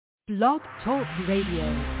Blog Talk Radio.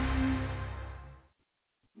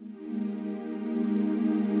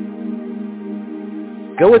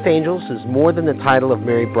 Go With Angels is more than the title of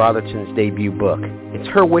Mary Brotherton's debut book. It's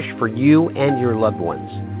her wish for you and your loved ones.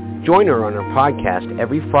 Join her on her podcast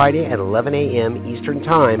every Friday at 11 a.m. Eastern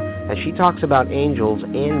Time as she talks about angels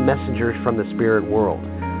and messengers from the spirit world.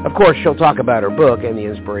 Of course, she'll talk about her book and the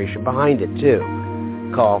inspiration behind it, too.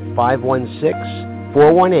 Call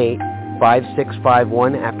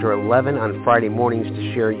 516-418-5651 after 11 on Friday mornings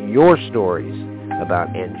to share your stories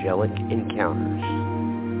about angelic encounters.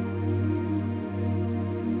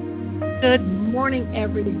 Good morning,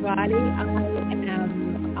 everybody. It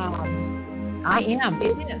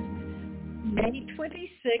is May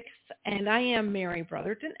 26th, and I am Mary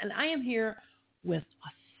Brotherton, and I am here with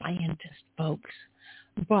a scientist, folks.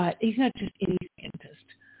 But he's not just any scientist.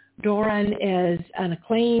 Doron is an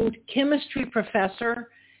acclaimed chemistry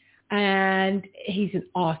professor, and he's an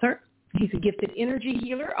author. He's a gifted energy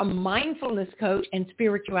healer, a mindfulness coach, and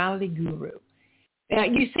spirituality guru. Now,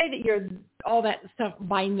 you say that you're all that stuff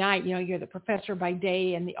by night. You know, you're the professor by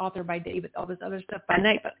day and the author by day, but all this other stuff by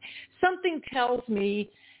night. But something tells me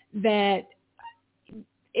that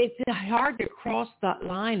it's hard to cross that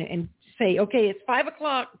line and say, okay, it's 5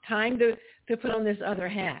 o'clock, time to put on this other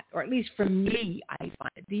hat. Or at least for me, I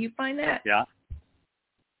find it. Do you find that? Yeah.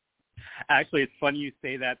 Actually, it's funny you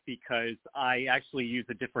say that because I actually use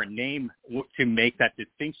a different name to make that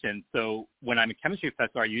distinction. So when I'm a chemistry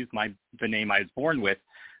professor, I use the name I was born with.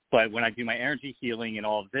 But when I do my energy healing and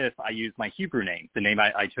all of this, I use my Hebrew name, the name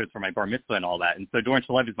I chose for my bar mitzvah and all that. And so Doron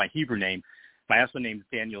Shalev is my Hebrew name. My actual name is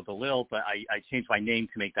Daniel DeLille, but I changed my name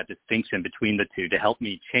to make that distinction between the two to help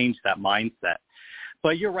me change that mindset.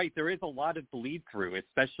 But you're right, there is a lot of bleed through,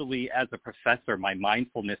 especially as a professor. My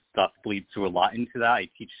mindfulness stuff bleeds through a lot into that. I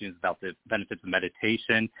teach students about the benefits of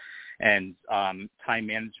meditation and time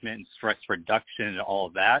management and stress reduction and all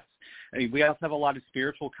of that. I mean, we also have a lot of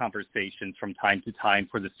spiritual conversations from time to time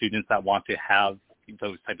for the students that want to have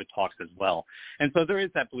those type of talks as well. And so there is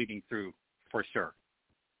that bleeding through for sure.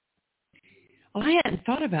 Well, I hadn't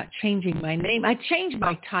thought about changing my name. I changed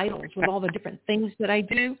my titles with all the different things that I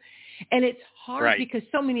do. And it's hard because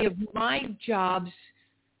so many of my jobs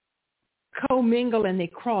commingle and they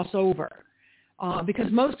cross over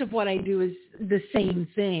because most of what I do is the same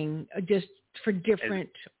thing, just for different,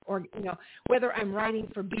 or whether I'm writing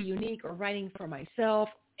for Be Unique or writing for myself,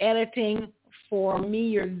 editing for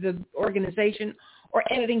me or the organization, or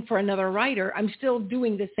editing for another writer, I'm still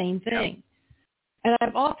doing the same thing. And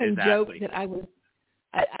I've often joked that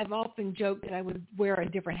I would wear a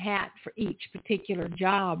different hat for each particular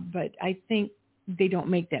job, but I think they don't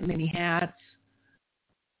make that many hats.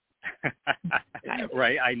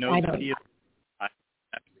 Right, I know.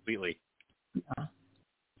 Completely. Yeah.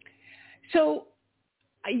 So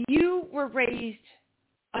you were raised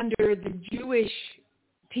under the Jewish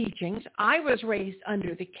teachings. I was raised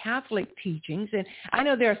under the Catholic teachings, and I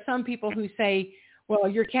know there are some people who say, well,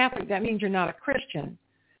 you're Catholic, that means you're not a Christian.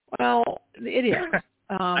 Well, it is.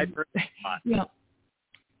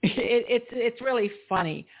 It's really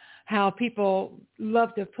funny how people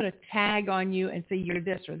love to put a tag on you and say you're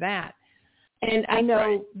this or that. And I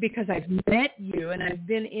know because I've met you and I've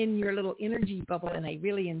been in your little energy bubble and I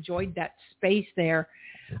really enjoyed that space there.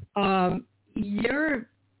 You're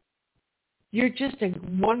just a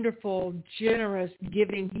wonderful, generous,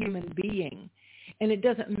 giving human being. And it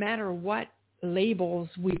doesn't matter what labels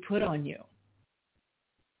we put on you.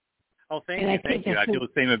 Oh, thank you. I feel the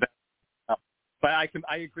same about. But I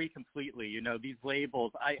agree completely. These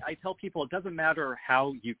labels. I tell people it doesn't matter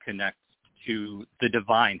how you connect to the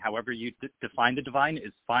divine. However you define the divine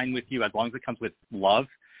is fine with you as long as it comes with love,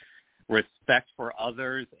 respect for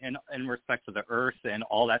others, and respect for the earth and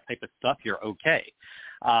all that type of stuff. You're okay.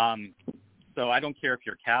 So I don't care if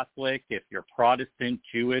you're Catholic, if you're Protestant,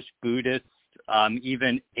 Jewish, Buddhist,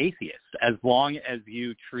 even atheist. As long as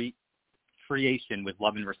you treat creation with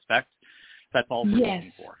love and respect, that's all we're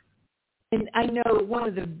looking for. And I know one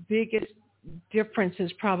of the biggest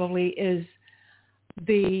differences probably is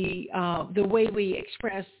the way we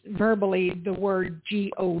express verbally the word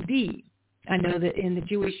God. I know that in the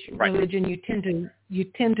Jewish religion you tend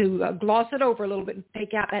to gloss it over a little bit and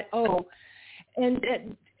take out that O, and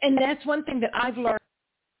that's one thing that I've learned.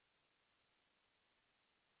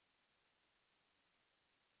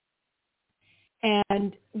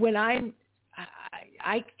 And when I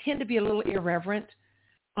tend to be a little irreverent,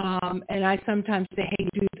 and I sometimes say, hey,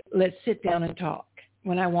 dude, let's sit down and talk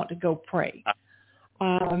when I want to go pray.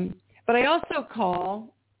 But I also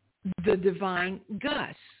call the divine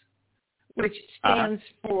Gus, which stands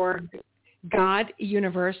for God,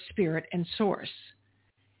 Universe, Spirit, and Source.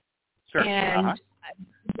 Sure. And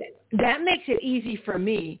that makes it easy for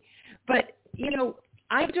me. But,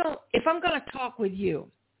 I don't, if I'm going to talk with you,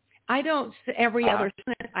 I don't, every other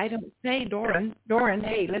sentence, I don't say, Doron,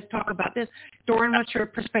 hey, let's talk about this. Doron, what's your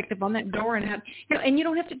perspective on that? Doron, and you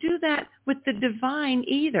don't have to do that with the divine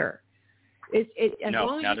either. As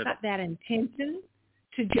long as you've got that intention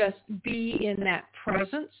to just be in that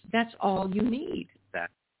presence, that's all you need.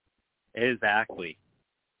 Exactly.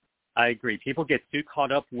 I agree. People get too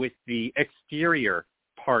caught up with the exterior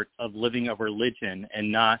part of living a religion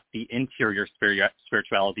and not the interior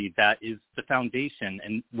spirituality that is the foundation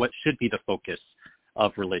and what should be the focus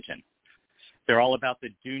of religion. They're all about the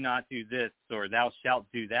do not do this or thou shalt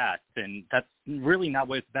do that, and that's really not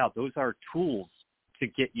what it's about. Those are tools to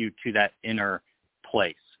get you to that inner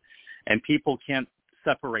place, and people can't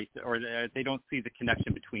separate, or they don't see the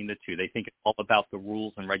connection between the two. They think it's all about the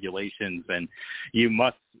rules and regulations, and you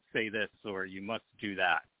must say this or you must do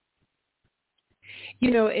that.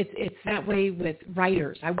 It's that way with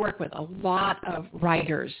writers. I work with a lot of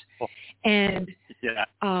writers, and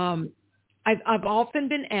I've often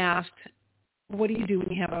been asked, what do you do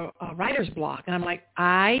when you have a writer's block? And I'm like,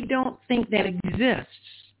 I don't think that exists.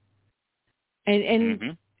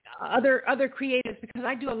 And other creatives, because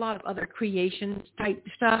I do a lot of other creation type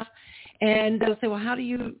stuff, and they'll say, well, how do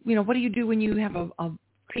you, what do you do when you have a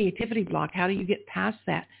creativity block? How do you get past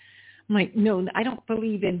that? I'm like, no, I don't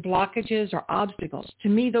believe in blockages or obstacles. To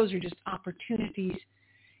me, those are just opportunities.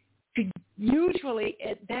 Usually,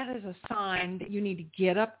 that is a sign that you need to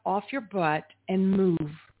get up off your butt and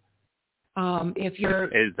move. If you're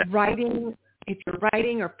writing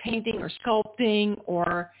or painting or sculpting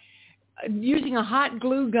or using a hot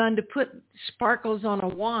glue gun to put sparkles on a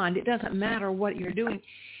wand, it doesn't matter what you're doing.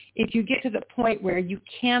 If you get to the point where you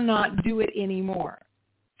cannot do it anymore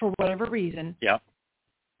for whatever reason,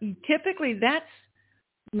 typically that's,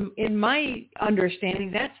 in my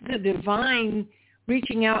understanding, that's the divine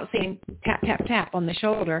reaching out saying, tap, tap, tap on the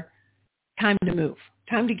shoulder, time to move,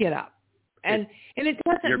 time to get up. And it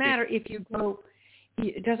doesn't matter if you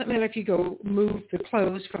go, move the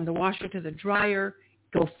clothes from the washer to the dryer,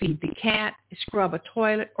 go feed the cat, scrub a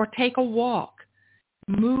toilet, or take a walk.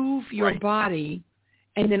 Move your body,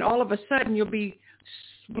 and then all of a sudden you'll be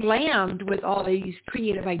slammed with all these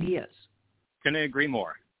creative ideas. Couldn't agree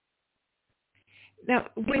more. Now,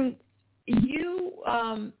 when you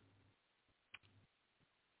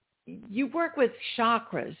work with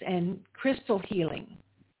chakras and crystal healing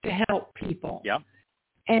to help people,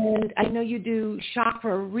 and I know you do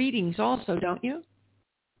chakra readings also, don't you?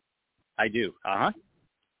 I do.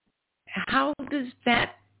 How does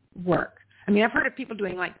that work? I mean, I've heard of people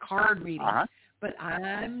doing like card readings, but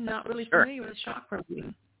I'm not really familiar with chakra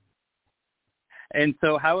reading. And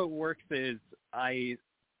so how it works is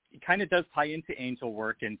it kind of does tie into angel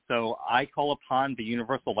work, and so I call upon the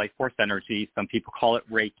universal life force energy. Some people call it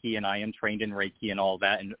Reiki, and I am trained in Reiki and all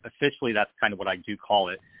that, and officially that's kind of what I do call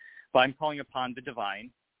it. But I'm calling upon the divine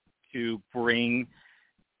to bring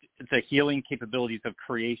the healing capabilities of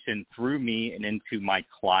creation through me and into my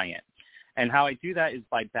client. And how I do that is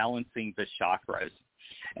by balancing the chakras.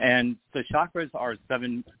 And the chakras are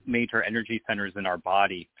 7 major energy centers in our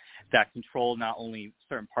body that control not only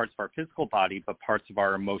certain parts of our physical body, but parts of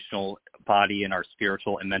our emotional body and our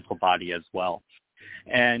spiritual and mental body as well.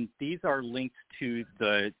 And these are linked to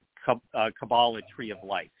the Kabbalah tree of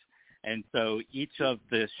life. And so each of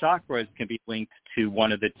the chakras can be linked to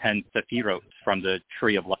one of the 10 sephirot from the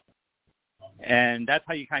tree of life. And that's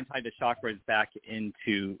how you kind of tie the chakras back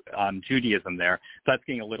into Judaism there. So that's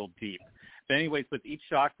getting a little deep. But anyways, with each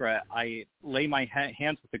chakra, I lay my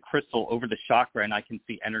hands with the crystal over the chakra, and I can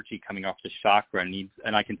see energy coming off the chakra,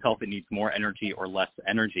 and I can tell if it needs more energy or less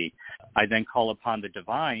energy. I then call upon the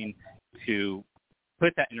divine to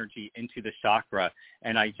put that energy into the chakra,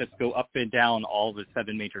 and I just go up and down all the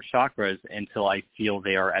 7 major chakras until I feel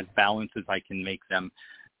they are as balanced as I can make them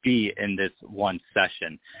be in this one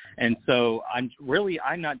session. And so I'm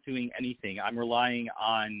not doing anything. I'm relying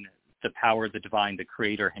on the power of the divine, the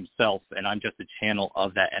creator himself, and I'm just a channel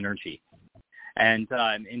of that energy. And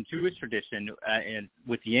in Jewish tradition, and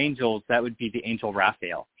with the angels, that would be the angel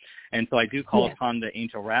Raphael. And so I do call upon the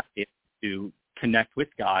angel Raphael to connect with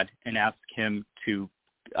God and ask him to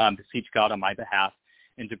beseech God on my behalf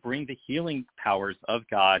and to bring the healing powers of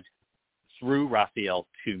God through Raphael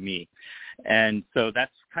to me. And so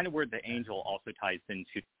that's kind of where the angel also ties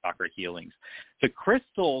into chakra healings. The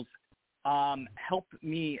crystals help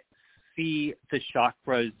me see the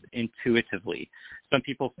chakras intuitively. Some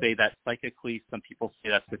people say that psychically, some people say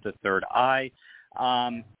that's with the third eye.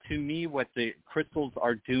 To me, what the crystals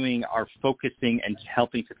are doing are focusing and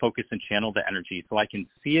helping to focus and channel the energy so I can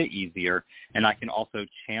see it easier, and I can also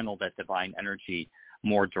channel that divine energy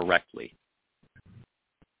more directly.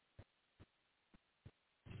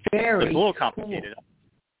 Very So it's a little complicated. Cool.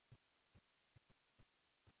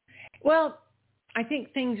 Well, I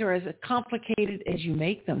think things are as complicated as you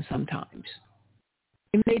make them sometimes.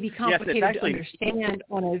 It may be complicated to understand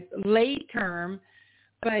on a lay term,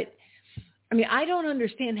 but I mean, I don't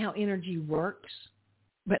understand how energy works,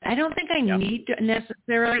 but I don't think I need to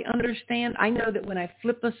necessarily understand. I know that when I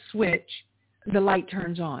flip a switch, the light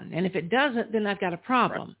turns on. And if it doesn't, then I've got a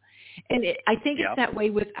problem. Right. And I think it's that way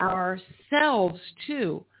with ourselves,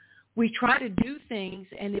 too. We try to do things,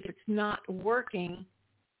 and if it's not working,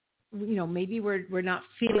 you know, maybe we're not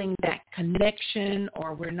feeling that connection,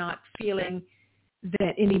 or we're not feeling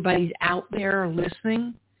that anybody's out there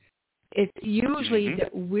listening. It's usually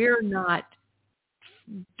that we're not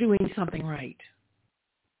doing something right.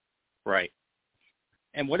 Right.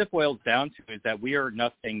 And what it boils down to is that we are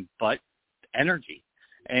nothing but energy.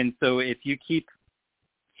 And so if you keep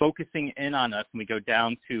focusing in on us, and we go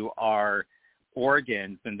down to our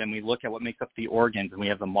organs, and then we look at what makes up the organs, and we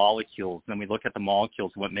have the molecules, and then we look at the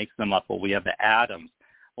molecules, what makes them up? Well, we have the atoms.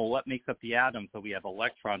 Well, what makes up the atoms? So we have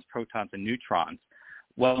electrons, protons, and neutrons.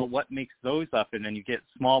 Well, what makes those up? And then you get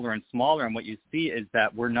smaller and smaller, and what you see is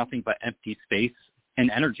that we're nothing but empty space and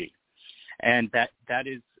energy. And that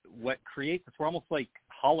is what creates this. We're almost like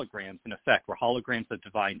holograms in effect. We're holograms of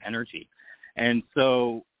divine energy. And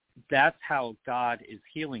so that's how God is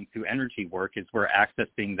healing through energy work, is we're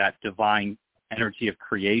accessing that divine energy of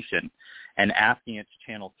creation and asking it to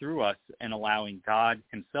channel through us and allowing God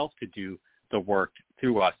himself to do the work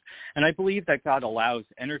through us. And I believe that God allows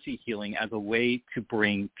energy healing as a way to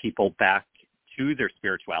bring people back to their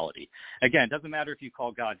spirituality. Again, it doesn't matter if you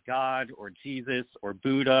call God God or Jesus or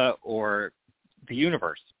Buddha or the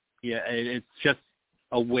universe. Yeah, it's just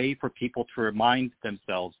a way for people to remind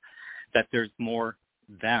themselves that there's more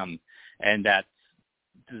them, and that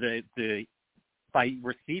the by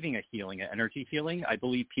receiving a healing, an energy healing, I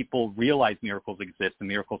believe people realize miracles exist, and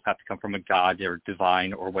miracles have to come from a God or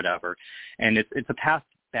divine or whatever. And it's a path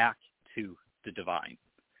back to the divine.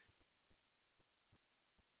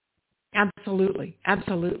 Absolutely.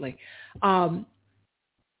 Absolutely.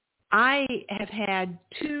 I have had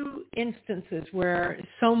two instances where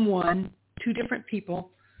two different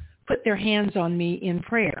people, put their hands on me in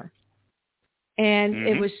prayer. And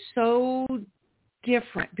it was so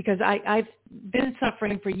different because I've been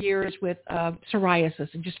suffering for years with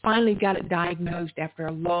psoriasis, and just finally got it diagnosed after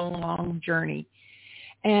a long, long journey.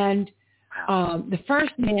 And the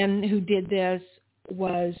first man who did this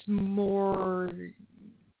was more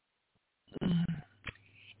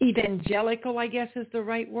evangelical, I guess is the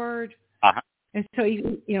right word. And so he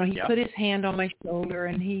put his hand on my shoulder,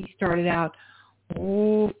 and he started out,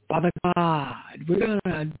 "Oh, Father God, we're going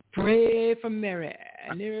to pray for Mary.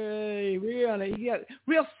 And we're going to,"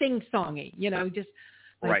 real sing-songy, just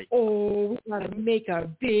like, right. "Oh, we're going to make a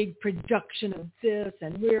big production of this,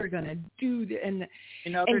 and we're going to do this." And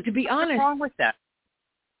to be honest, wrong with that.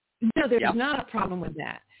 No, there's not a problem with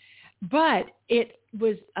that. But it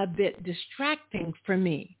was a bit distracting for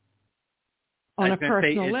me on a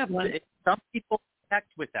personal level. Some people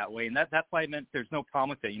connect with that way, and that's why I meant there's no problem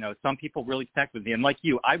with it. Some people really connect with me, and like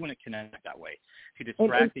you, I wouldn't connect that way. To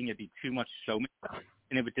distracting, it'd be too much showmanship,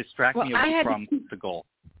 and it would distract me away from the goal.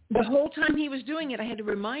 The whole time he was doing it, I had to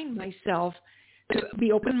remind myself to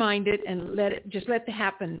be open-minded and let it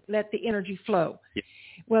happen, let the energy flow. Yeah.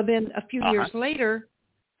 Well, then a few years later,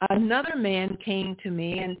 another man came to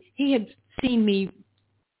me, and he had seen me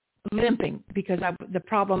limping because the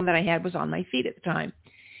problem that I had was on my feet at the time.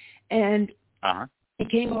 And he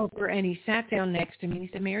came over, and he sat down next to me, and he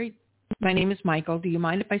said, "Mary, my name is Michael. Do you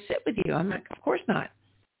mind if I sit with you?" I'm like, "Of course not."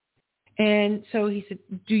 And so he said,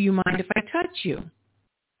 "Do you mind if I touch you?"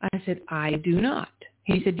 I said, "I do not."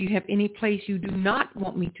 He said, "Do you have any place you do not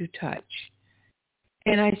want me to touch?"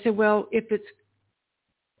 And I said, "Well, if it's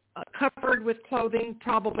covered with clothing,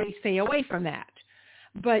 probably stay away from that.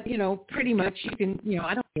 But, pretty much you can,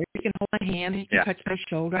 I don't care. You can hold my hand. You can touch my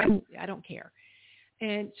shoulder. I don't care."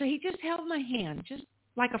 And so he just held my hand, just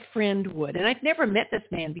like a friend would. And I'd never met this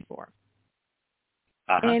man before.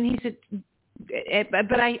 And he said,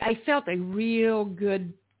 but I felt a real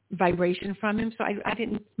good vibration from him, so I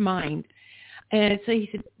didn't mind. And so he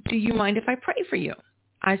said, "Do you mind if I pray for you?"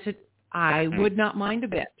 I said, "I would not mind a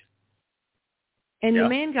bit." And the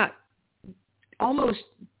man got almost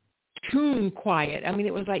tomb quiet. I mean,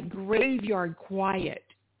 it was like graveyard quiet.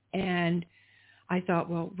 And I thought,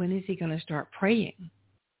 well, when is he going to start praying?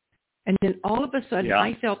 And then all of a sudden, Yeah.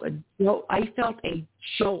 I felt a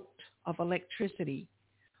jolt of electricity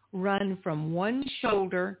run from one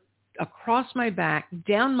shoulder across my back,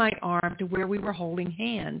 down my arm to where we were holding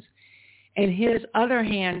hands. And his other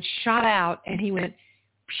hand shot out, and he went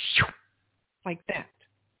like that.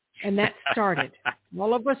 And that started.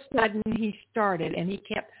 All of a sudden, he started, and he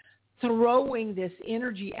kept throwing this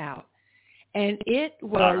energy out. And it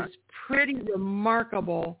was pretty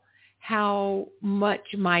remarkable how much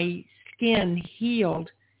my skin healed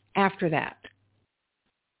after that.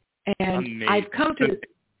 And Amazing. I've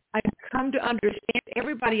come to understand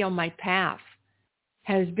everybody on my path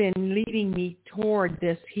has been leading me toward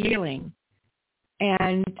this healing.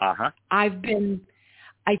 And I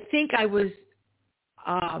think I was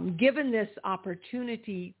given this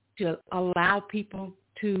opportunity to allow people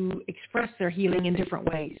to express their healing in different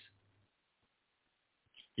ways.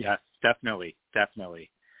 Yes, definitely.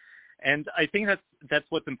 And I think that's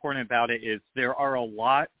what's important about it is there are a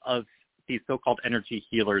lot of these so-called energy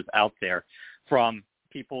healers out there, from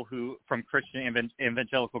people from Christian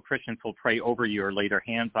evangelical Christians who'll pray over you or lay their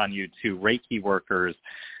hands on you, to Reiki workers,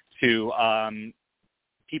 to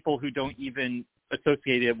people who don't even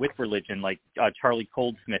associate it with religion, like Charlie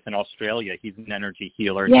Goldsmith in Australia. He's an energy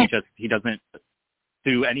healer. Yes. He doesn't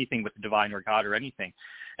do anything with the divine or God or anything.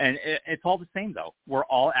 And it's all the same, though. We're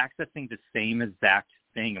all accessing the same exact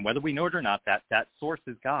thing. And whether we know it or not, that source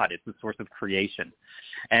is God. It's the source of creation.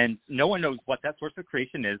 And no one knows what that source of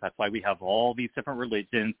creation is. That's why we have all these different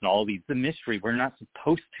religions and all these, the mystery. We're not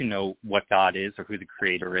supposed to know what God is or who the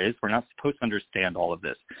creator is. We're not supposed to understand all of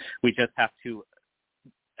this. We just have to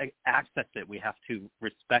access it. We have to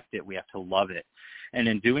respect it. We have to love it. And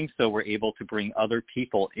in doing so, we're able to bring other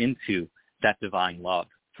people into that divine love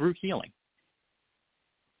through healing.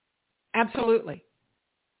 Absolutely.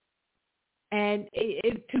 And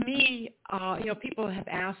to me, people have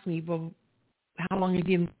asked me, well, how long have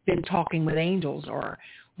you been talking with angels, or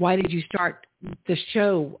why did you start the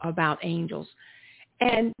show about angels?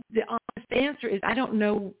 And the honest answer is I don't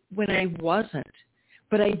know when I wasn't,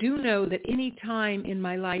 but I do know that any time in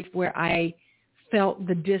my life where I felt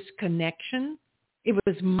the disconnection, it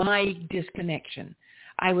was my disconnection.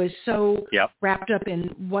 I was so wrapped up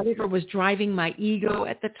in whatever was driving my ego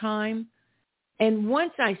at the time. And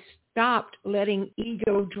once I stopped letting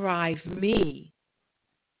ego drive me,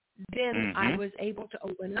 then I was able to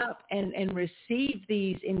open up and receive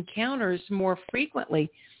these encounters more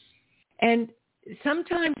frequently. And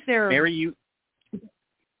sometimes they're... Mary,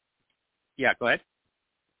 Yeah, go ahead.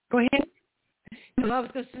 Go ahead. Well, I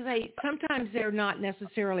was going to say, sometimes they're not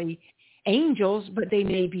necessarily angels, but they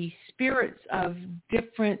may be spirits of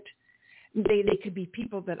different... They could be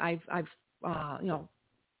people that I've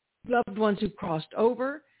loved ones who crossed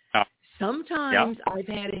over. Sometimes I've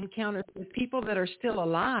had encounters with people that are still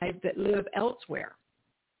alive that live elsewhere.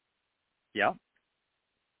 Yeah.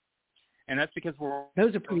 And that's because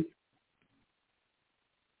those are pretty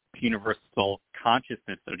universal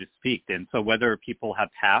consciousness, so to speak. And so whether people have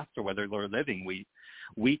passed or whether they're living,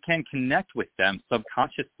 we can connect with them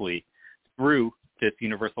subconsciously through this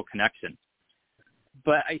universal connection.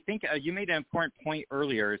 But I think you made an important point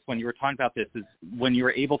earlier, is when you were talking about this, is when you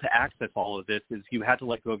were able to access all of this, is you had to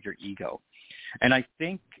let go of your ego. And I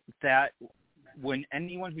think that when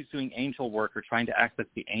anyone who's doing angel work or trying to access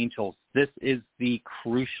the angels, this is the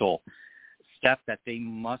crucial step that they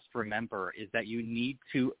must remember, is that you need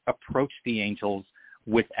to approach the angels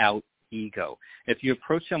without ego. If you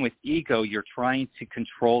approach them with ego, you're trying to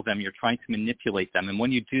control them, you're trying to manipulate them. And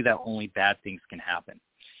when you do that, only bad things can happen.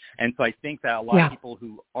 And so I think that a lot of people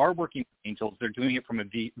who are working with angels, they're doing it from a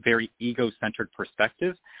very ego-centered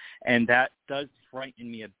perspective. And that does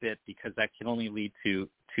frighten me a bit, because that can only lead to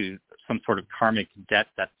some sort of karmic debt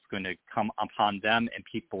that's going to come upon them and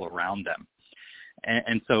people around them.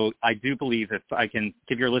 And so I do believe, if I can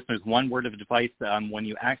give your listeners one word of advice, when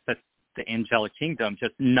you access the angelic kingdom,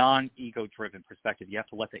 just non-ego-driven perspective, you have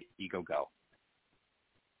to let the ego go.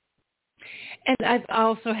 And I've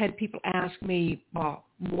also had people ask me, well,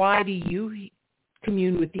 why do you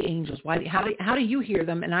commune with the angels? How do you hear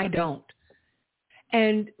them and I don't?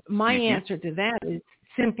 And my answer to that is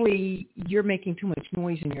simply, you're making too much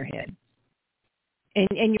noise in your head.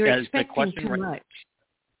 And you're expecting too much.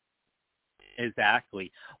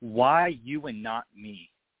 Exactly. Why you and not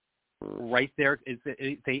me? Right there,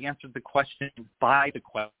 they answered the question by the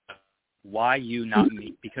question. Why you, not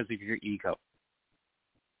me? Because of your ego.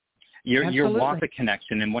 You want the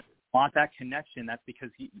connection, and when you want that connection, that's because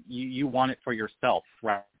you want it for yourself.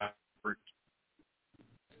 Right?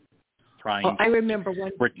 I remember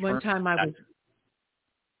one time I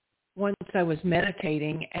was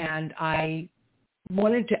meditating, and I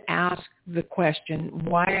wanted to ask the question,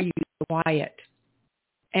 why are you quiet?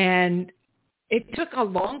 And it took a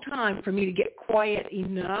long time for me to get quiet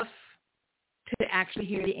enough to actually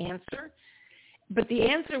hear the answer. But the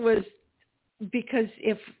answer was because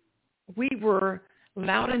if we were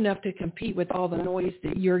loud enough to compete with all the noise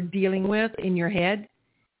that you're dealing with in your head,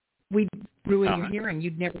 we'd ruin your hearing.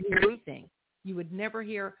 You'd never hear anything. You would never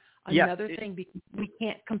hear another thing because we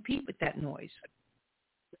can't compete with that noise.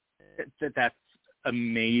 That's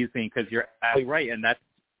amazing, because you're absolutely right. And that's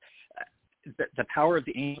the power of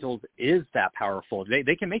the angels is that powerful.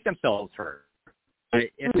 They can make themselves heard.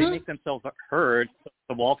 If they make themselves heard,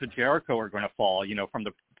 the walls of Jericho are going to fall,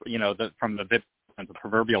 from the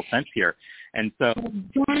proverbial sense here. And so,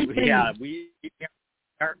 we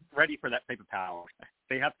aren't ready for that type of power.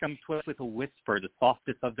 They have to come to us with a whisper, the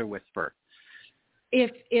softest of their whisper.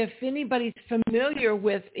 If anybody's familiar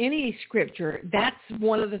with any scripture, that's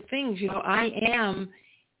one of the things. I am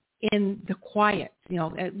in the quiet.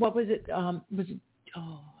 What was it? I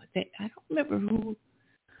don't remember who.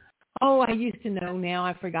 Oh, I used to know. Now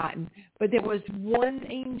I've forgotten. But there was one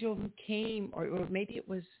angel who came, or maybe it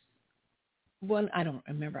was one. I don't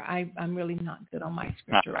remember. I'm really not good on my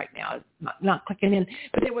scripture right now. It's not clicking in.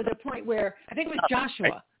 But there was a point where I think it was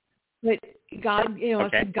Joshua. But God,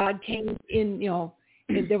 God came in.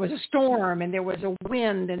 There was a storm and there was a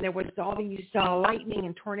wind and there was all these lightning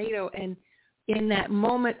and tornado. And in that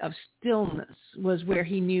moment of stillness was where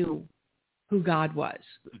he knew who God was.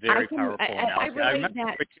 Very powerful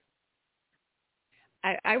analogy.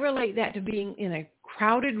 I relate that to being in a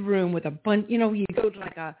crowded room with a bunch. You go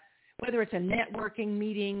to whether it's a networking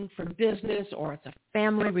meeting for business or it's a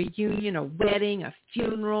family reunion, a wedding, a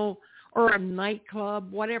funeral, or a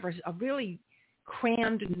nightclub, whatever, a really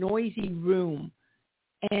crammed, noisy room.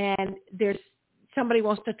 And there's somebody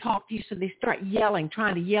wants to talk to you, so they start yelling,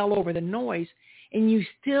 trying to yell over the noise, and you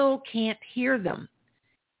still can't hear them.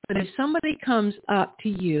 But if somebody comes up to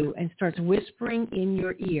you and starts whispering in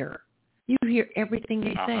your ear, you hear everything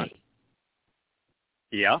they say.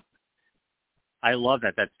 Yeah. I love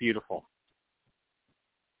that. That's beautiful.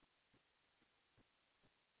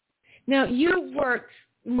 Now, do you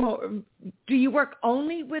work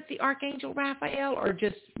only with the Archangel Raphael or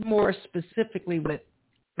just more specifically with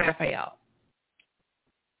Raphael?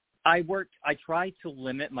 I try to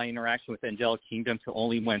limit my interaction with the angelic kingdom to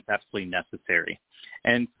only when it's absolutely necessary.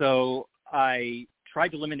 And so I try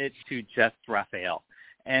to limit it to just Raphael.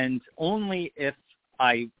 And only if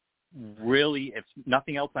if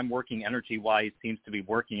nothing else I'm working energy-wise seems to be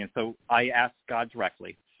working. And so I ask God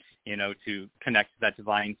directly, to connect to that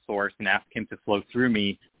divine source and ask him to flow through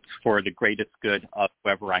me for the greatest good of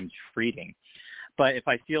whoever I'm treating. But if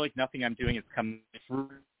I feel like nothing I'm doing is coming through,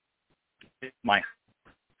 my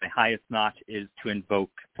highest notch is to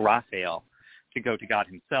invoke Raphael, to go to God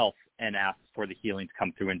himself and ask for the healing to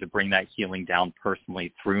come through and to bring that healing down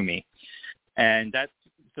personally through me. And that's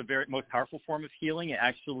the very most powerful form of healing. It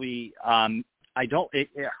actually,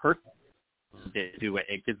 it hurts to do it.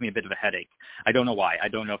 It gives me a bit of a headache. I don't know why. I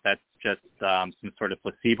don't know if that's just some sort of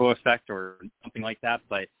placebo effect or something like that,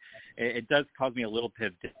 but it does cause me a little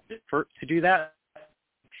bit of discomfort to do that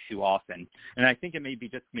too often. And I think it may be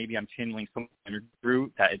just maybe I'm channeling so much energy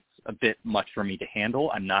through that it's a bit much for me to handle.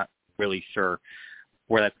 I'm not really sure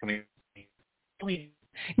where that's coming from.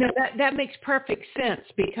 No, that makes perfect sense,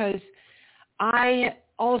 because I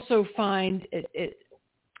also find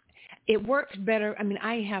it works better. I mean,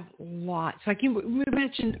 I have lots. Like we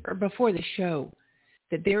mentioned before the show,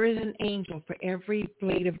 that there is an angel for every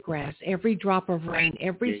blade of grass, every drop of rain,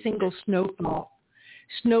 every single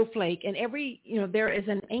snowflake, and there is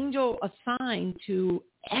an angel assigned to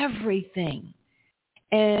everything.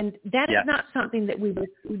 And that is not something that we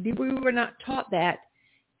were not taught that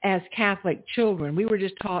as Catholic children. We were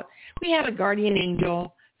just taught we had a guardian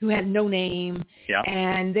angel who had no name,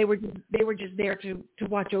 and they were just there to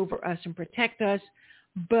watch over us and protect us,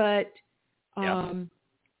 but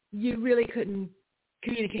you really couldn't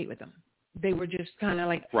communicate with them. They were just kind of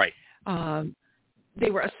like they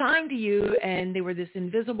were assigned to you, and they were this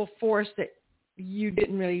invisible force that you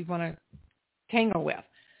didn't really want to tangle with.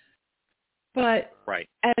 But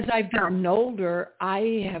as I've gotten older,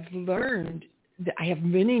 I have learned that I have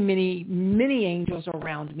many, many, many angels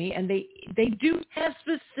around me, and they do have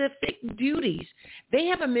specific duties. They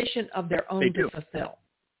have a mission of their own to fulfill.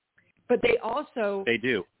 But they also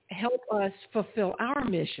help us fulfill our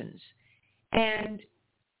missions. And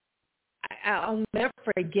I'll never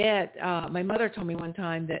forget, my mother told me one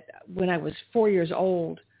time that when I was 4 years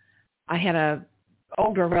old, I had a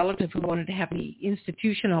older relative who wanted to have me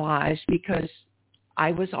institutionalized because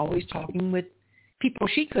I was always talking with people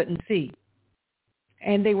she couldn't see.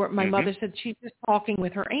 And they were. My mother said she's just talking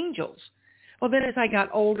with her angels. Well, then as I got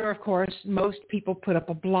older, of course, most people put up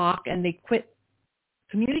a block and they quit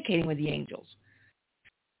communicating with the angels.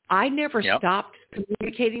 I never stopped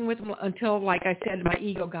communicating with them until, like I said, my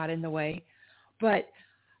ego got in the way. But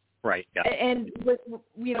right, yeah. And with,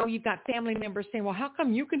 you've got family members saying, "Well, how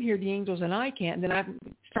come you can hear the angels and I can't?" And then I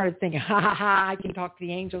started thinking, "Ha ha ha! I can talk to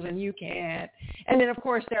the angels and you can't." And then, of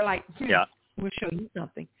course, they're like, "We'll show you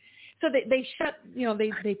something." So they shut,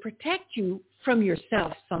 they protect you from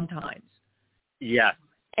yourself sometimes. Yes.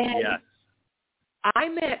 And yes. I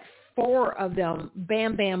met 4 of them,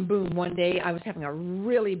 bam, bam, boom. One day I was having a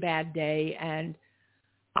really bad day, and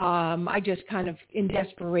I just kind of, in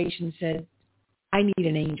desperation, said, "I need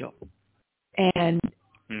an angel." And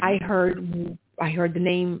I heard the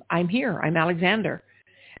name, "I'm here, I'm Alexander."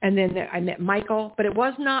 And then I met Michael, but it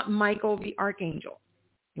was not Michael the Archangel.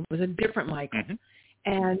 It was a different Michael.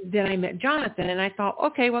 And then I met Jonathan, and I thought,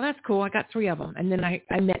 okay, well, that's cool. I got 3 of them. And then I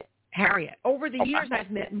met Harriet. Over the years, I've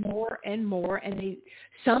met more and more, and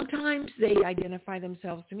sometimes they identify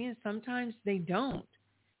themselves to me, and sometimes they don't,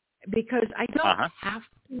 because I don't have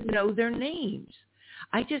to know their names.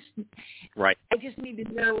 I just need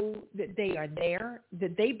to know that they are there,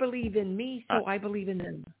 that they believe in me, so I believe in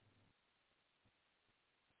them.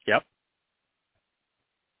 Yep.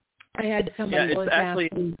 I had somebody ask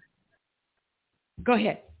me. Go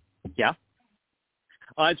ahead. Yeah.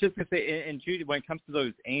 I was just going to say, in Judaism, when it comes to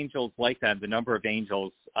those angels like that, the number of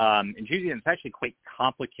angels, in Judaism, it's actually quite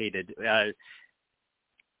complicated.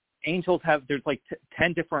 Angels there's like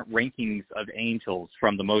 10 different rankings of angels,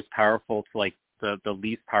 from the most powerful to like the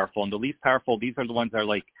least powerful. And the least powerful, these are the ones that are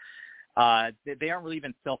like, they aren't really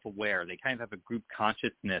even self-aware. They kind of have a group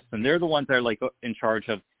consciousness. And they're the ones that are like in charge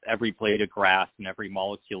of every blade of grass and every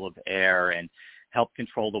molecule of air, and help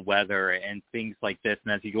control the weather and things like this.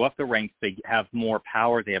 And as you go up the ranks, they have more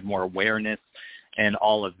power, they have more awareness, and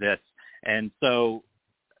all of this. And so,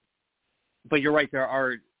 but you're right, there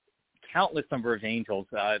are countless number of angels.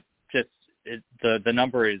 The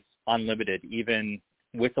number is unlimited, even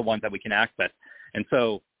with the ones that we can access. And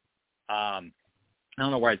so, I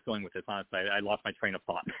don't know where I was going with this, honestly. I lost my train of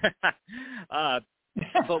thought. But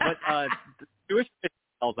what the Jewish tradition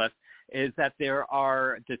tells us is that there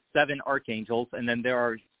are the 7 archangels, and then there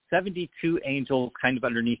are 72 angels kind of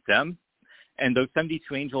underneath them. And those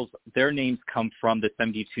 72 angels, their names come from the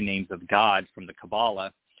 72 names of God from the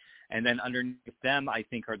Kabbalah. And then underneath them, I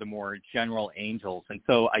think, are the more general angels. And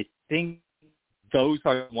so I think those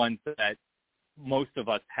are the ones that most of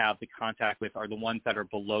us have the contact with, are the ones that are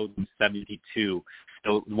below the 72.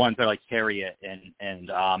 So the ones that are like Harriet and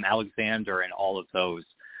Alexander and all of those.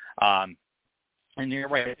 And you're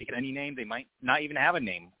right, I think any name, they might not even have a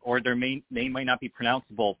name, or their name might not be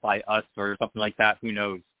pronounceable by us or something like that. Who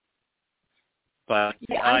knows? But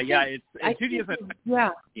it's Judaism. Yeah.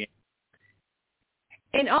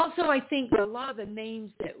 And also, I think a lot of the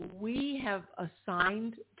names that we have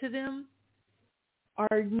assigned to them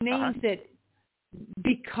are names that,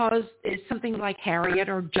 because it's something like Harriet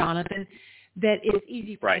or Jonathan, that is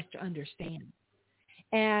easy for us to understand.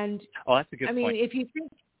 And that's a good point. I mean, if you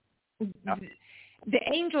think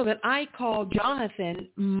the angel that I call Jonathan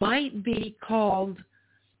might be called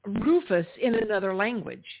Rufus in another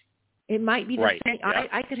language. It might be the same. Yeah.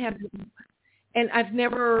 I could have, and I've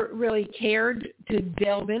never really cared to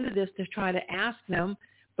delve into this to try to ask them,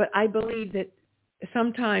 but I believe that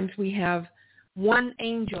sometimes we have one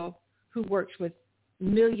angel who works with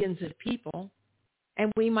millions of people,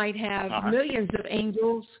 and we might have millions of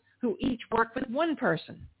angels who each work with one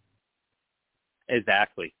person.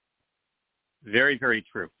 Exactly. Very, very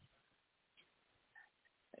true.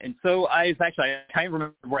 And so I kind of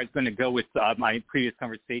remember where I was going to go with my previous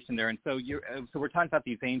conversation there. And so so we're talking about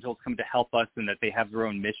these angels come to help us, and that they have their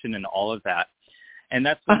own mission and all of that. And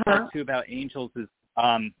that's one part too about angels is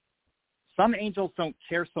some angels don't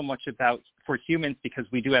care so much for humans, because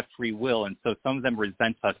we do have free will. And so some of them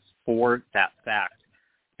resent us for that fact,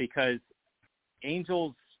 because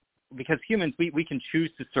humans, we can choose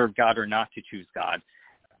to serve God or not to choose God.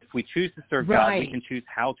 If we choose to serve God, we can choose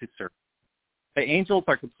how to serve. The angels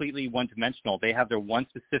are completely one-dimensional. They have their one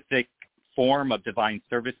specific form of divine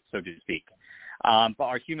service, so to speak. But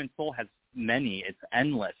our human soul has many. It's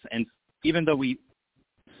endless. And even though we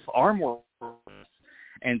are more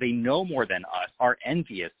and they know more than us, are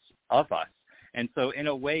envious of us. And so in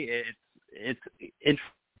a way, it's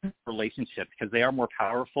a relationship, because they are more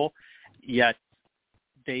powerful, yet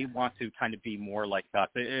they want to kind of be more like us.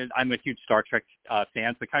 I'm a huge Star Trek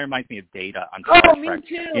fan, so it kind of reminds me of Data on Star Trek. Me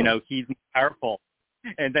too. He's powerful.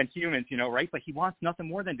 And then humans, right? But he wants nothing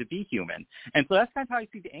more than to be human. And so that's kind of how I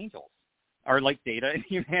see the angels. are like Data and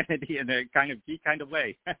humanity in a kind of geek kind of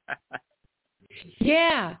way.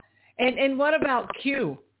 Yeah. And what about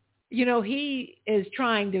Q? He is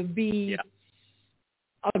trying to be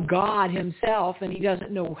a god himself, and he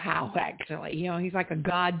doesn't know how, actually. He's like a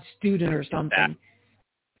god student or something.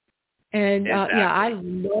 And, Exactly. I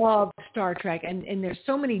love Star Trek, and there's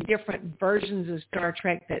so many different versions of Star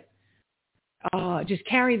Trek that just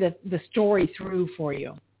carry the story through for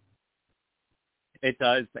you. It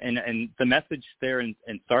does, and the message there in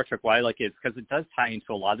Star Trek, why I like it, is because it does tie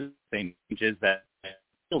into a lot of the same messages that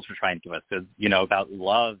Angels are trying to give us, is, about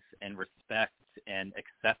love and respect and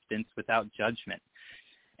acceptance without judgment,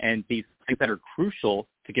 and these things that are crucial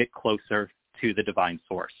to get closer to the divine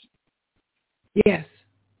source. Yes,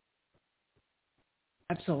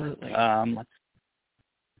 absolutely.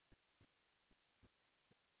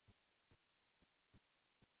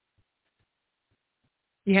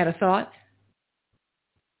 You had a thought?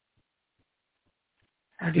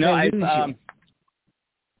 I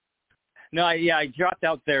dropped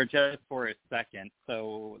out there just for a second.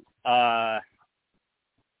 So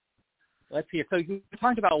let's see. So you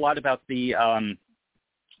talked about a lot about the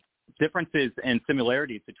differences and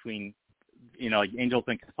similarities between, like angels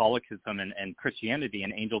in Catholicism and Christianity,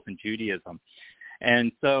 and angels in Judaism.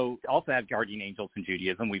 And so also have guardian angels in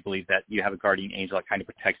Judaism. We believe that you have a guardian angel that kind of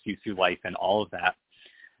protects you through life and all of that.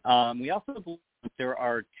 We also believe there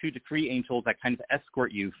are 2 to 3 angels that kind of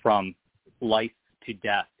escort you from life to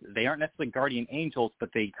death. They aren't necessarily guardian angels, but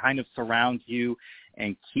they kind of surround you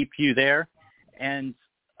and keep you there. And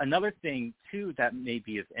another thing, too, that may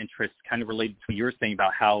be of interest, kind of related to what you were saying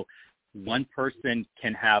about how one person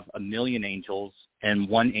can have 1 million angels and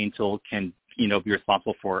one angel can, be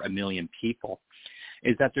responsible for 1 million people,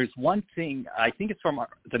 is that there's one thing, I think it's from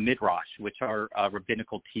the Midrash, which are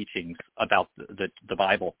rabbinical teachings about the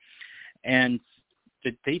Bible. And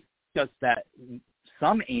they discuss that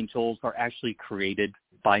some angels are actually created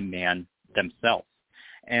by man themselves.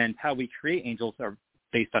 And how we create angels are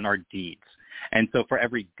based on our deeds. And so for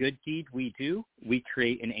every good deed we do, we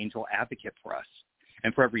create an angel advocate for us.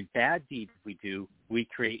 And for every bad deed we do, we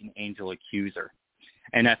create an angel accuser.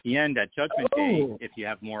 And at the end, at Judgment Day, if you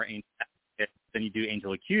have more angel advocates than you do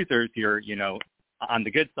angel accusers, you're, on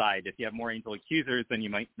the good side. If you have more angel accusers, then you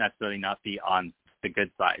might necessarily not be on the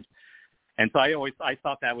good side. And so I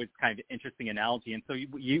thought that was kind of an interesting analogy. And so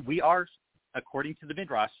we are, according to the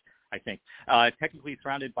Midrash, I think, technically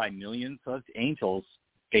surrounded by millions of angels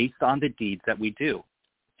based on the deeds that we do.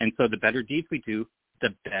 And so the better deeds we do,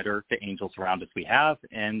 the better the angels around us we have,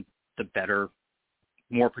 and the better,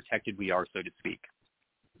 more protected we are, so to speak.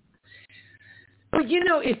 Well,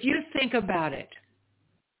 if you think about it,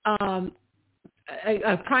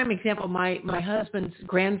 a prime example, my husband's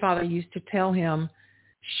grandfather used to tell him,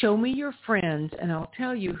 show me your friends and I'll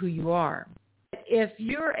tell you who you are. If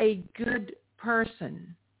you're a good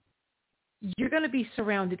person, you're going to be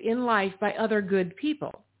surrounded in life by other good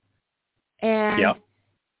people. And,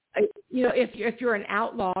 if you're an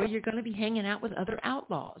outlaw, you're going to be hanging out with other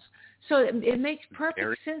outlaws. So it makes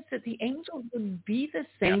perfect sense that the angels would be the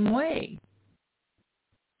same way.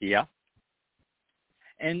 Yeah.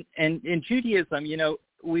 And in Judaism,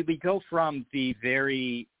 we go from the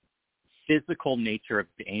very physical nature of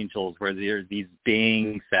the angels, where they're these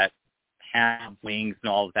beings that have wings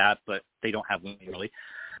and all of that, but they don't have wings really,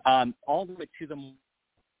 all the way to the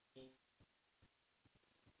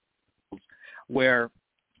where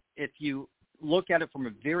if you look at it from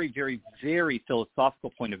a very, very, very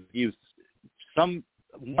philosophical point of view,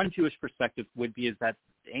 one Jewish perspective would be is that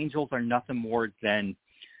angels are nothing more than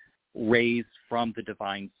rays from the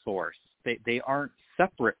divine source. They aren't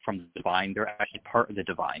separate from the divine. They're actually part of the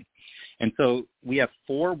divine. And so we have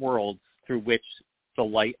 4 worlds through which the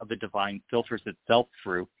light of the divine filters itself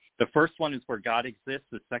through. The first one is where God exists.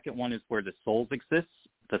 The second one is where the souls exist.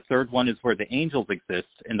 The third one is where the angels exist.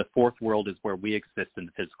 And the 4th world is where we exist in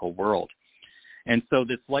the physical world. And so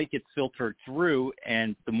this light gets filtered through,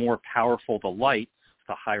 and the more powerful the light,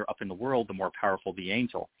 the higher up in the world, the more powerful the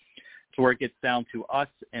angel. So where it gets down to us,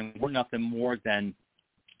 and we're nothing more than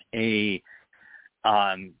a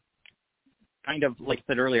kind of, like I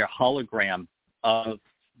said earlier, a hologram of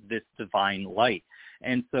this divine light.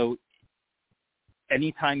 And so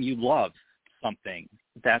anytime you love something,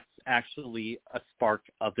 that's actually a spark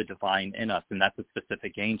of the divine in us, and that's a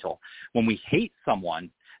specific angel. When we hate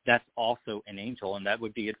someone, that's also an angel, and that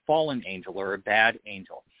would be a fallen angel or a bad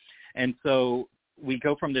angel. And so we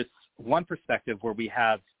go from this one perspective where we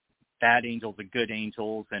have bad angels and good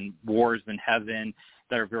angels and wars in heaven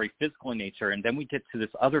that are very physical in nature, and then we get to this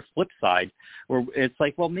other flip side where it's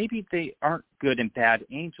like, well, maybe they aren't good and bad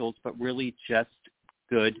angels, but really just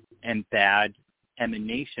good and bad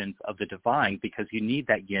emanations of the divine, because you need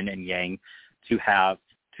that yin and yang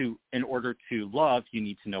in order to love, you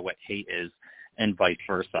need to know what hate is, and vice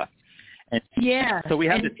versa. And yeah. So we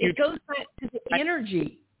have this huge... It goes back to the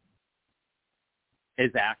energy.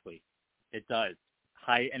 Exactly. It does.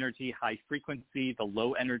 High energy, high frequency, the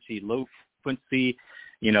low energy, low frequency,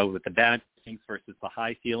 with the bad things versus the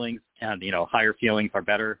high feelings. And, higher feelings are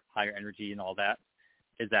better, higher energy and all that.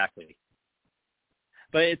 Exactly.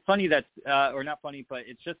 But it's funny that, or not funny, but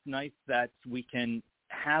it's just nice that we can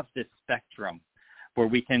have this spectrum where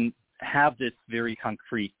we can have this very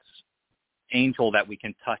concrete angel that we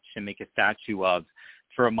can touch and make a statue of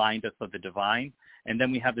to remind us of the divine. And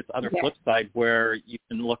then we have this other flip side where you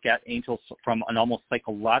can look at angels from an almost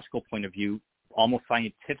psychological point of view, almost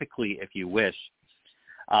scientifically, if you wish,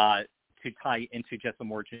 to tie into just a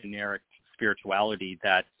more generic spirituality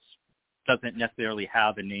that doesn't necessarily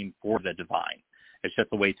have a name for the divine. It's just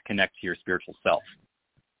a way to connect to your spiritual self.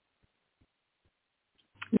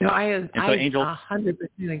 No, I 100%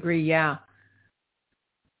 agree. Yeah.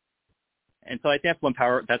 And so I think that's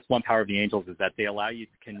one power of the angels, is that they allow you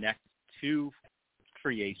to connect to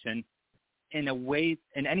creation in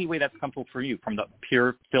any way that's comfortable for you, from the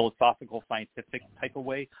pure philosophical, scientific type of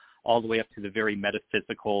way, all the way up to the very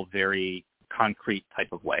metaphysical, very concrete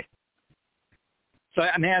type of way. So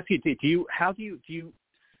I may ask you, how do you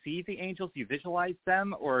see the angels? Do you visualize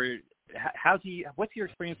them, or what's your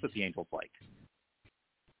experience with the angels like?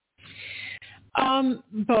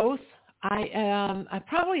 Both. I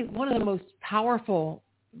probably one of the most powerful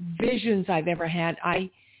visions I've ever had. I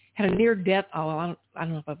had a near-death. I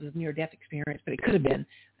don't know if it was a near-death experience, but it could have been.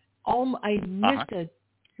 I missed a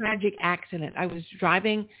tragic accident. I was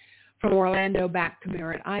driving from Orlando back to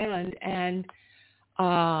Merritt Island, and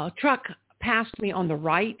a truck passed me on the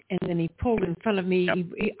right, and then he pulled in front of me. Yep.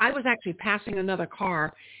 I was actually passing another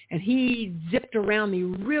car, and he zipped around me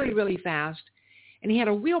really, really fast, and he had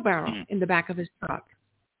a wheelbarrow in the back of his truck.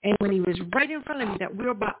 And when he was right in front of me, that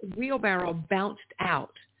wheelbarrow bounced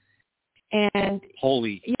out. And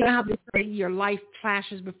you know how they say your life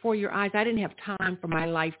flashes before your eyes? I didn't have time for my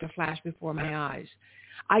life to flash before my eyes.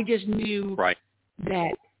 I just knew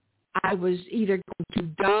that I was either going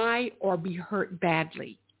to die or be hurt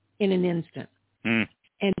badly in an instant. And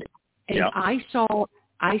I saw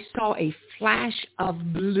a flash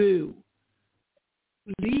of blue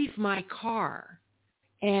leave my car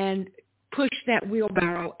and push that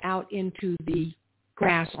wheelbarrow out into the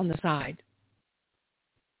grass on the side.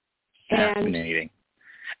 Fascinating.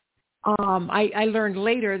 And I learned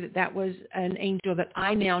later that was an angel that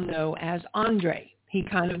I now know as Andre. He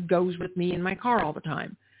kind of goes with me in my car all the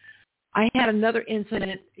time. I had another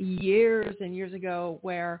incident years and years ago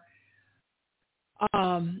where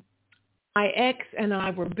my ex and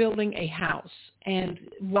I were building a house. And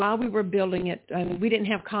while we were building it, we didn't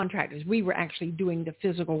have contractors. We were actually doing the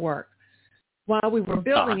physical work. While we were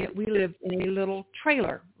building it, we lived in a little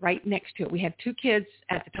trailer right next to it. We had 2 kids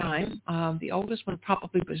at the time. The oldest one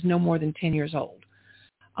probably was no more than 10 years old.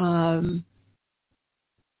 And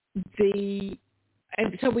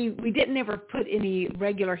so we didn't ever put any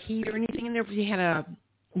regular heat or anything in there. We had a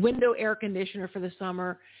window air conditioner for the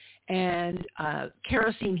summer and a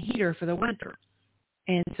kerosene heater for the winter.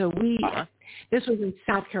 And so this was in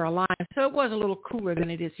South Carolina, so it was a little cooler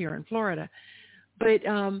than it is here in Florida. But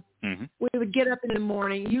we would get up in the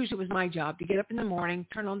morning. Usually it was my job to get up in the morning,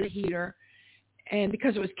 turn on the heater. And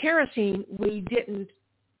because it was kerosene, we didn't,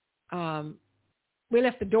 we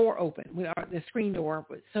left the door open, the screen door,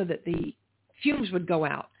 so that the fumes would go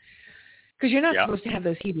out. Because you're not supposed to have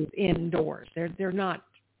those heaters indoors. They're not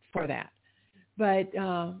for that. But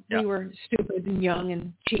we were stupid and young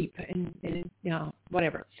and cheap and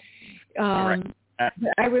whatever. I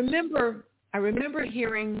remember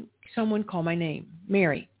hearing someone call my name,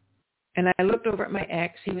 Mary. And I looked over at my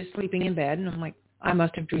ex. He was sleeping in bed, and I'm like, I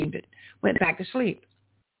must have dreamed it. Went back to sleep.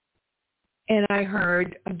 And I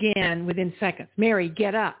heard again within seconds, Mary,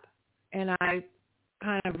 get up. And I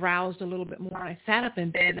kind of roused a little bit more. I sat up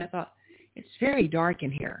in bed, and I thought, it's very dark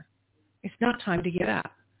in here. It's not time to get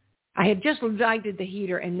up. I had just lighted the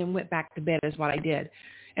heater and then went back to bed is what I did.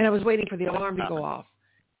 And I was waiting for the alarm to go off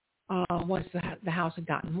once the house had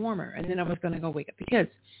gotten warmer. And then I was going to go wake up the kids.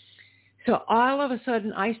 So all of a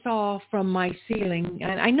sudden I saw from my ceiling,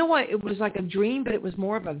 and I know it was like a dream, but it was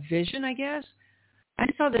more of a vision, I guess. I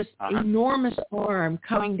saw this enormous arm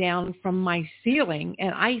coming down from my ceiling,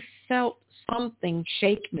 and I felt something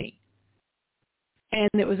shake me. And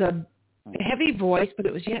it was a heavy voice, but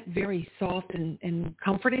it was yet very soft and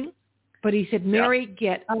comforting. But he said, Mary,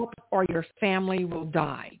 get up or your family will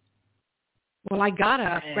die. Well, I got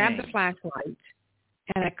up, grabbed the flashlight,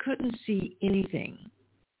 and I couldn't see anything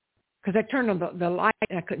because I turned on the light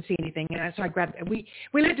and I couldn't see anything. And so I grabbed it. We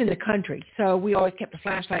lived in the country, so we always kept a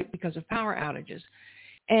flashlight because of power outages.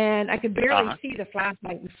 And I could barely see the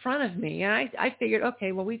flashlight in front of me. And I figured,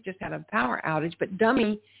 okay, well, we've just had a power outage. But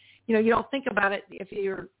dummy, you don't think about it. If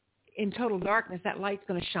you're in total darkness, that light's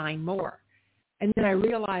going to shine more. And then I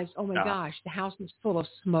realized, oh, my gosh, the house is full of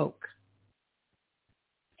smoke.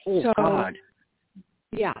 Oh, so, God.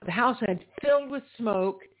 Yeah, the house had filled with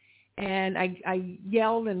smoke. And I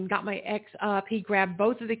yelled and got my ex up. He grabbed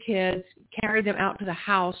both of the kids, carried them out to the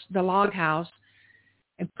house, the log house,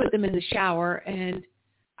 and put them in the shower. And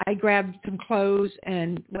I grabbed some clothes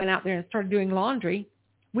and went out there and started doing laundry.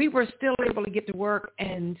 We were still able to get to work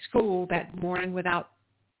and school that morning without,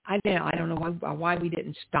 I don't know why we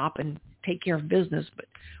didn't stop and take care of business, but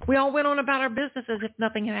we all went on about our business as if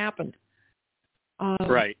nothing had happened.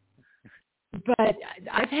 Right. But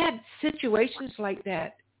I've had situations like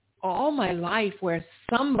that all my life where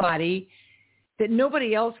somebody that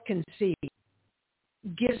nobody else can see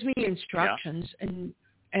gives me instructions, and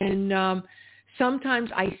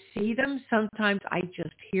sometimes I see them, sometimes I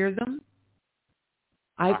just hear them.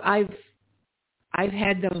 I've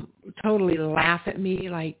had them totally laugh at me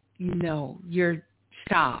like, you're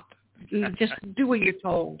stop. You just do what you're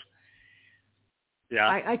told. Yeah.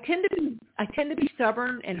 I tend to be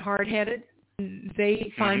stubborn and hard-headed.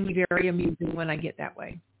 They find me very amusing when I get that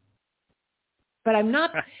way. But I'm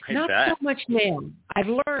not so much now.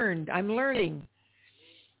 I'm learning.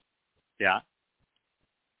 Yeah.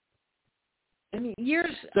 I mean,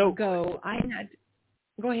 years ago, go ahead.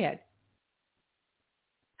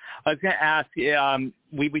 I was going to ask,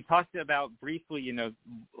 we talked about briefly,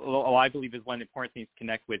 I believe is one of the important things to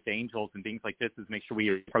connect with angels and things like this is make sure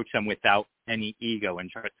we approach them without any ego and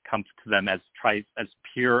try to come to them as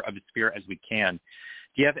pure of a spirit as we can.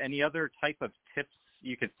 Do you have any other type of tips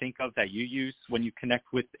you could think of that you use when you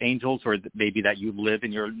connect with angels, or maybe that you live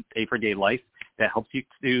in your day-to-day life that helps you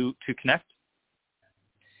to connect?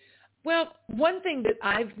 Well, one thing that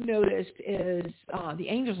I've noticed is the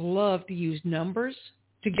angels love to use numbers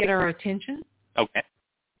to get our attention. Okay.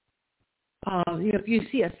 If you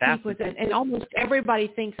see a sequence, and almost everybody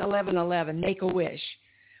thinks 11:11, make a wish.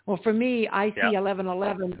 Well, for me, I see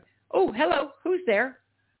 11:11. Oh, hello, who's there?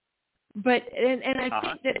 But and I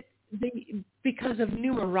think that because of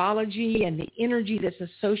numerology and the energy that's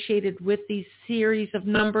associated with these series of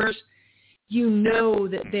numbers,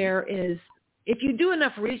 that there is, if you do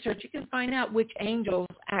enough research, you can find out which angels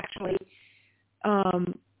actually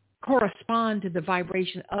correspond to the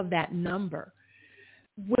vibration of that number.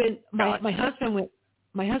 When my husband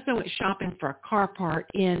went shopping for a car part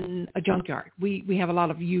in a junkyard. We have a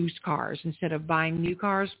lot of used cars instead of buying new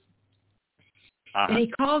cars. And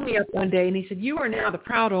he called me up one day and he said, "You are now the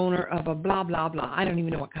proud owner of a blah, blah, blah." I don't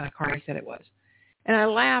even know what kind of car he said it was. And I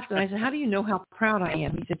laughed and I said, "How do you know how proud I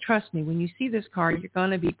am?" He said, "Trust me, when you see this car, you're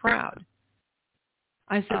going to be proud."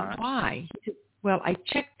 I said, "Why?" He said, "Well, I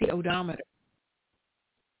checked the odometer.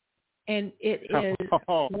 And it is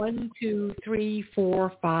 1, 2, 3,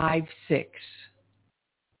 4, 5, 6.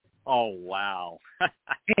 Oh, wow.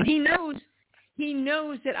 And he knows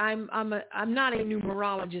that I'm not a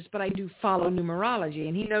numerologist, but I do follow numerology,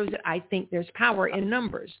 and he knows that I think there's power in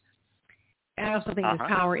numbers. I also think there's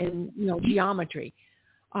power in geometry.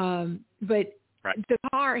 But the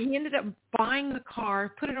car, he ended up buying the car,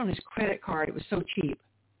 put it on his credit card. It was so cheap,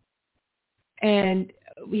 and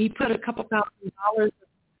he put a couple $1,000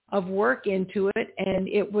 of work into it, and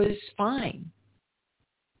it was fine.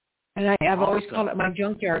 And I've always called it my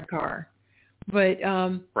junkyard car. But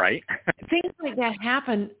things like that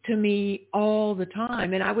happen to me all the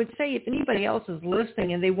time. And I would say if anybody else is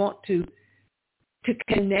listening and they want to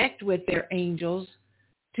connect with their angels,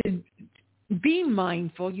 to be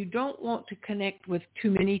mindful. You don't want to connect with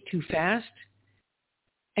too many too fast.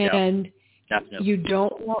 And you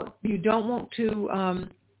don't want to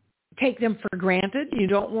take them for granted. You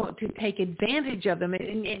don't want to take advantage of them.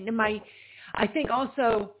 And I think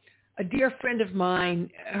also a dear friend of mine,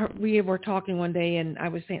 we were talking one day, and I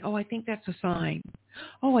was saying, "Oh, I think that's a sign.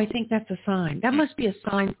 Oh, I think that's a sign. That must be a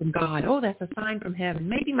sign from God. Oh, that's a sign from heaven.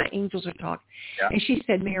 Maybe my angels are talking." Yeah. And she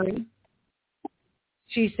said, "Mary,"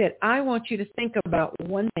 she said, "I want you to think about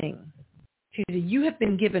one thing." She said, "You have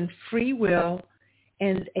been given free will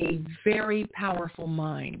and a very powerful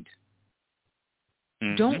mind.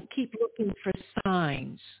 Mm-hmm. Don't keep looking for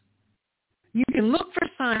signs. You can look for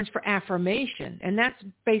signs for affirmation, and that's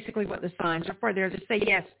basically what the signs are for. They're to say,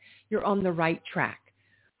 yes, you're on the right track.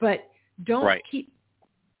 But don't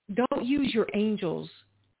use your angels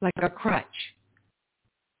like a crutch.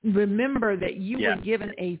 remember that you were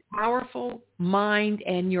given a powerful mind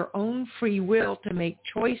and your own free will to make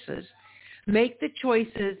choices. Make the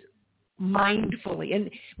choices mindfully. And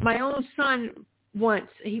my own son once,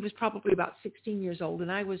 he was probably about 16 years old,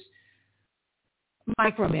 and I was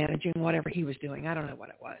micromanaging whatever he was doing. I don't know what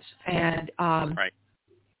it was. And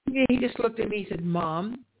he just looked at me and said,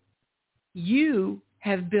 Mom, you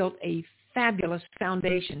have built a fabulous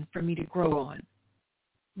foundation for me to grow on.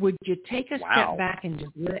 Would you take a step back and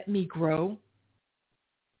just let me grow?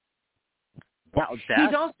 Wow, that's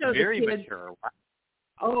he's also very the kid, mature.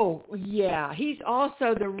 Oh, yeah. He's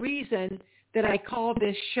also the reason that I call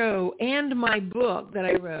this show and my book that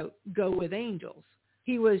I wrote, Go With Angels.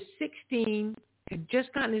 He was 16, had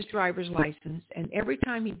just gotten his driver's license, and every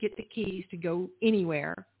time he'd get the keys to go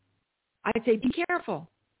anywhere, I'd say, be careful,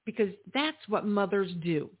 because that's what mothers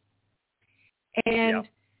do. And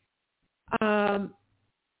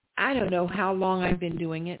I don't know how long I've been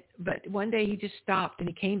doing it, but one day he just stopped and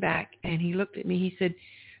he came back and he looked at me. He said,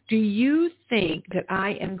 do you think that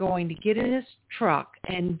I am going to get in this truck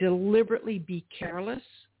and deliberately be careless?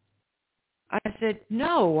 I said,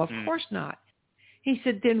 no, of course not. He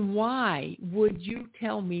said, then why would you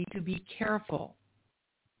tell me to be careful?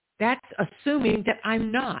 That's assuming that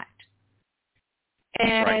I'm not.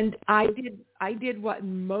 And I did what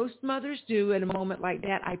most mothers do in a moment like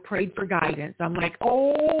that. I prayed for guidance. I'm like,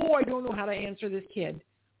 oh, I don't know how to answer this kid.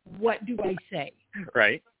 What do I say?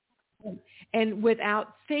 Right. And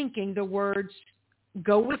without thinking, the words,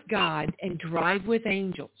 go with God and drive with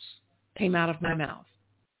angels, came out of my mouth.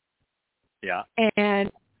 Yeah. And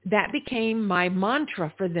that became my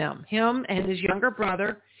mantra for them, him and his younger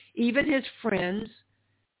brother, even his friends.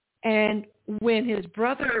 And when his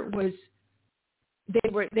brother was, they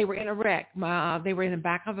were in a wreck. They were in the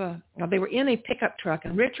back of they were in a pickup truck,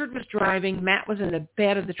 and Richard was driving. Matt was in the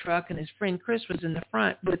bed of the truck, and his friend Chris was in the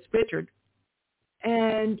front with Richard.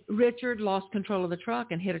 And Richard lost control of the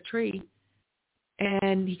truck and hit a tree,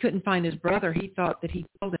 and he couldn't find his brother. He thought that he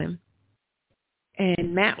killed him.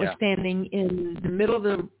 And Matt was standing in the middle of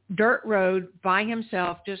the dirt road by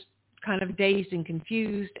himself, just kind of dazed and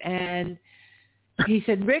confused. And he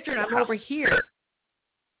said, Richard, I'm over here.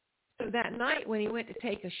 So that night when he went to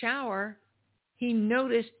take a shower, he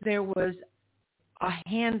noticed there was a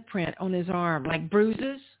handprint on his arm, like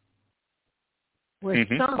bruises, where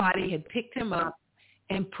somebody had picked him up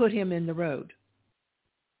and put him in the road.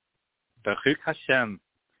 Baruch Hashem.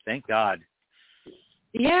 Thank God.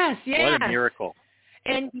 Yes, yes. What a miracle.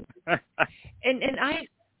 And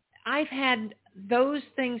I've had those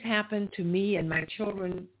things happen to me and my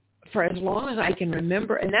children for as long as I can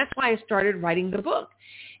remember, and that's why I started writing the book.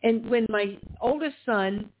 And when my oldest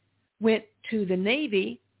son went to the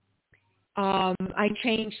Navy, I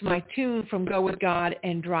changed my tune from Go With God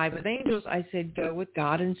and Drive With Angels. I said Go With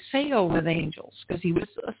God and Sail With Angels, because he was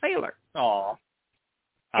a sailor. Aww.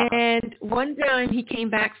 And one time he came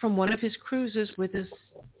back from one of his cruises with this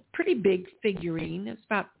pretty big figurine. It's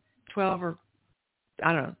about 12 or,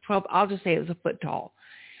 I don't know, 12, I'll just say it was a foot tall,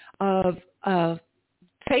 of a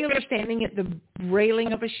sailor standing at the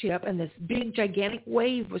railing of a ship, and this big, gigantic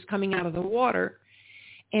wave was coming out of the water.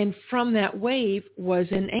 And from that wave was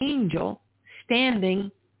an angel standing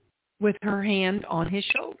with her hand on his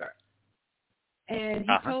shoulder. And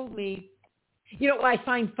he told me, you know, what I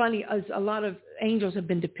find funny is a lot of angels have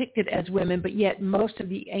been depicted as women, but yet most of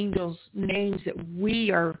the angels' names that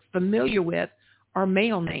we are familiar with are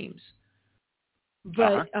male names.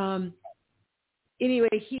 But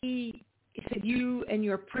anyway, he said, you and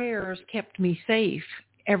your prayers kept me safe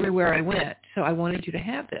everywhere I went, so I wanted you to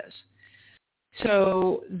have this.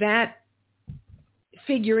 So that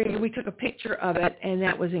figurine, we took a picture of it, and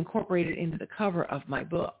that was incorporated into the cover of my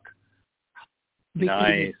book.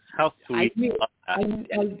 Nice. How sweet.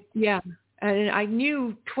 Yeah. And I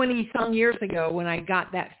knew 20-some years ago when I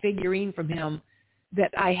got that figurine from him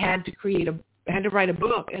that I had to write a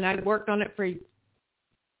book, and I worked on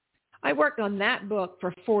that book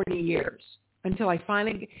for 40 years until I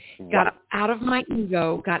finally got out of my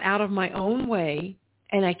ego, got out of my own way,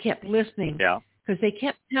 and I kept listening because they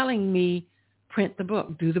kept telling me, print the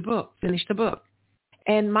book, do the book, finish the book.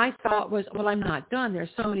 And my thought was, well, I'm not done. There's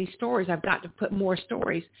so many stories. I've got to put more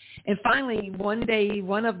stories. And finally, one day,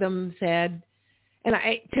 one of them said, and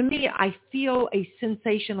to me, I feel a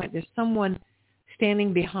sensation like there's someone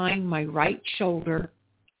standing behind my right shoulder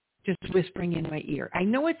just whispering in my ear. I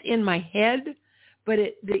know it's in my head, but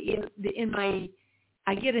I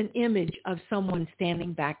get an image of someone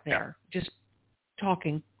standing back there just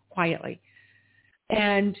talking quietly.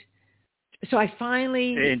 And so I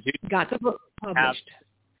finally got the book published.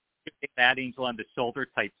 That angel on the shoulder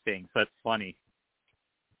type thing. So that's funny.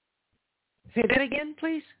 Say that again,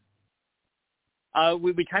 please.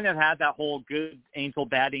 We kind of had that whole good angel,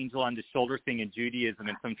 bad angel on the shoulder thing in Judaism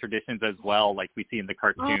and some traditions as well, like we see in the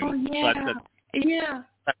cartoon. Oh, yeah.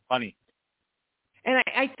 That's funny. And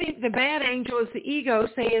I think the bad angel is the ego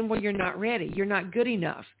saying, well, you're not ready. You're not good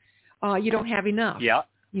enough. You don't have enough. Yeah.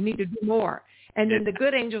 You need to do more. And then the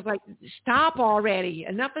good angel's like, stop already.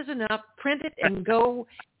 Enough is enough. Print it and go.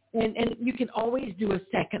 And you can always do a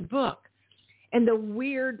second book. And the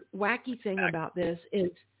weird, wacky thing about this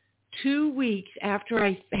is 2 weeks after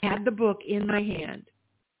I had the book in my hand,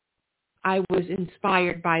 I was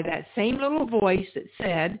inspired by that same little voice that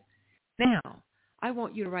said, now, I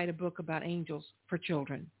want you to write a book about angels for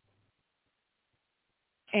children.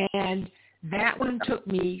 And that one took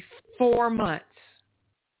me 4 months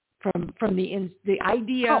from the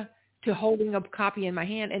idea to holding a copy in my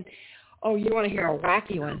hand. And, you want to hear a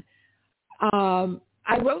wacky one?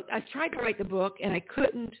 I tried to write the book, and I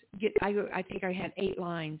couldn't get, I think I had 8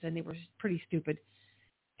 lines, and they were pretty stupid.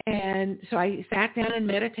 And so I sat down in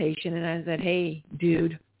meditation, and I said, hey,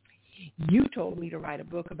 dude, you told me to write a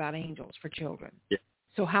book about angels for children. Yeah.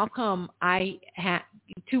 So how come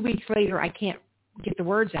 2 weeks later, I can't get the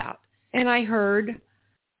words out? And I heard,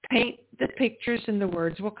 paint the pictures and the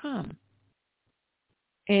words will come.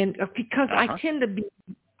 And because I tend to be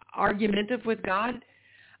argumentative with God,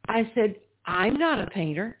 I said, I'm not a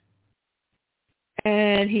painter.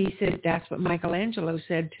 And he said, that's what Michelangelo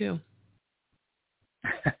said too.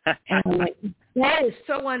 And I'm like, that is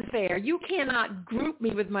so unfair. You cannot group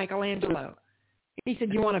me with Michelangelo. He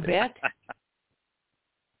said, you want to bet?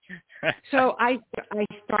 So I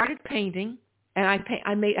started painting, and I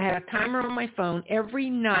had a timer on my phone. Every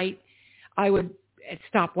night I would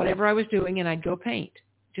stop whatever I was doing, and I'd go paint.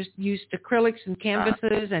 Just used acrylics and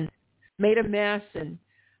canvases and made a mess and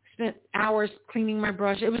spent hours cleaning my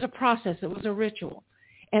brush. It was a process. It was a ritual.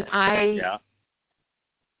 And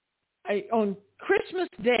on Christmas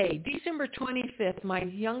Day, December 25th, my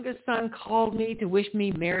youngest son called me to wish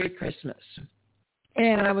me Merry Christmas.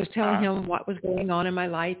 And I was telling him what was going on in my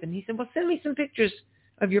life. And he said, well, send me some pictures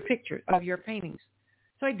of your paintings.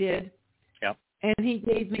 So I did. Yep. And he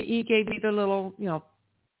gave me the little,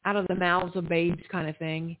 out of the mouths of babes kind of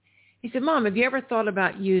thing. He said, Mom, have you ever thought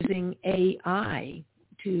about using AI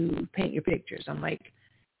to paint your pictures? I'm like,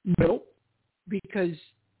 nope. Because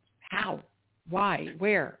how? Why?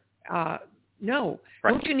 Where? No.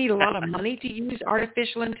 Right. Don't you need a lot of money to use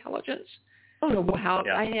artificial intelligence? I don't know how.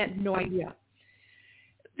 Yeah. I had no idea.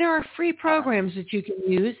 There are free programs that you can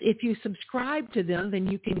use. If you subscribe to them, then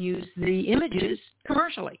you can use the images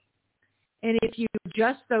commercially. And if you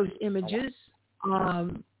adjust those images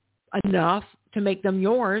enough to make them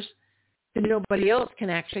yours, then nobody else can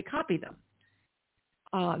actually copy them.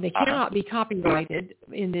 They cannot be copyrighted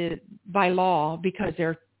by law because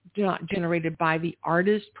they're not generated by the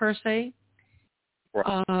artist per se.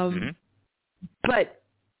 But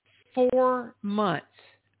 4 months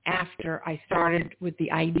after I started with the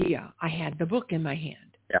idea, I had the book in my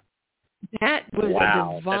hand. Yeah. That was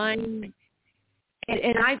a divine.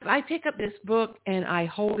 And I pick up this book and I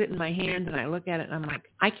hold it in my hand and I look at it and I'm like,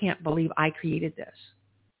 I can't believe I created this.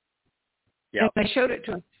 Yeah. And I showed it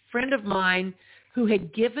to a friend of mine who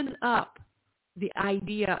had given up the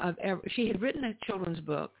idea of she had written a children's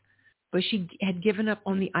book, but she had given up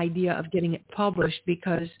on the idea of getting it published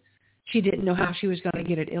because she didn't know how she was going to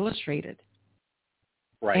get it illustrated.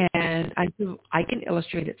 Right. And I said, I can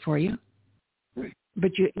illustrate it for you.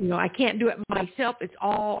 But I can't do it myself. It's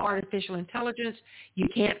all artificial intelligence. You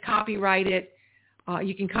can't copyright it.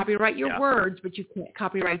 You can copyright your words, but you can't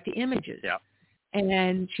copyright the images. Yeah.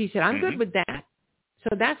 And she said, I'm good with that.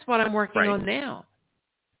 So that's what I'm working on now.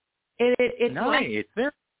 It's nice.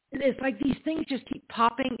 It's like these things just keep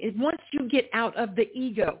popping. Once you get out of the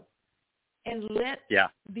ego and let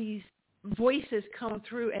these voices come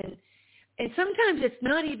through, and sometimes it's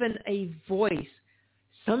not even a voice.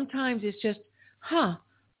 Sometimes it's just,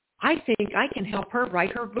 I think I can help her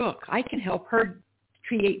write her book. I can help her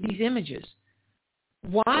create these images.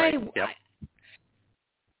 Why? Right. Yep.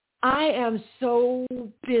 I am so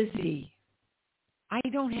busy. I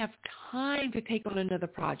don't have time to take on another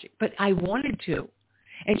project, but I wanted to.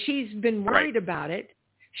 And she's been worried about it.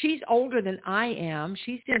 She's older than I am.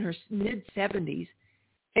 She's in her mid-70s.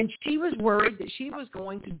 And she was worried that she was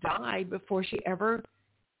going to die before she ever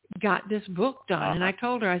got this book done. And I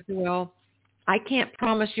told her, I said, well, I can't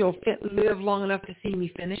promise you'll live long enough to see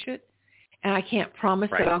me finish it. And I can't promise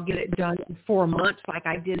that I'll get it done in 4 months like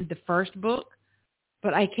I did the first book.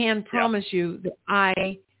 But I can promise you that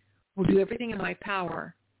I will do everything in my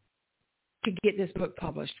power to get this book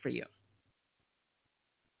published for you.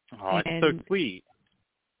 Oh, it's so sweet.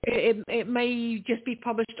 It may just be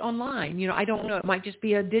published online. I don't know. It might just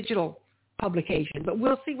be a digital publication, but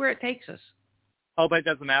we'll see where it takes us. Oh, but it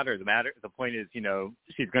doesn't matter. The point is, she's going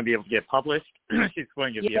to be able to get published. She's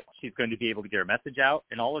going to be able to get her message out,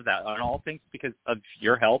 and all of that, on all things because of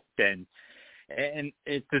your help. And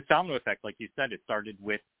it's the domino effect, like you said. It started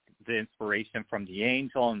with the inspiration from the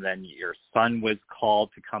angel, and then your son was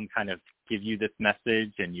called to come kind of give you this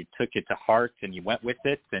message, and you took it to heart, and you went with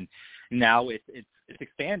it, and now it's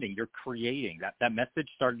expanding. You're creating that message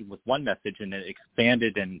started with one message, and it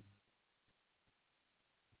expanded and.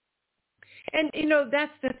 And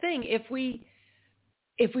that's the thing. If we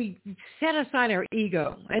set aside our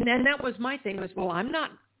ego, and then that was my thing was, well, I'm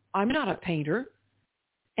not a painter.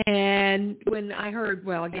 And when I heard,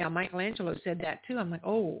 Michelangelo said that too, I'm like,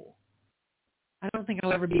 oh, I don't think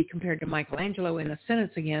I'll ever be compared to Michelangelo in a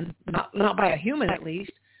sentence again, not by a human at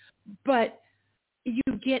least. But you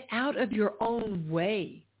get out of your own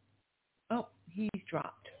way. Oh, he's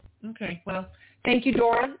dropped. Okay, well, thank you,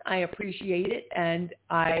 Doron. I appreciate it, and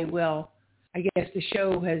I guess the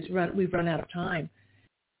show we've run out of time,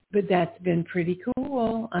 but that's been pretty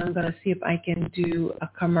cool. I'm going to see if I can do a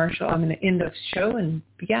commercial. I'm going to end the show and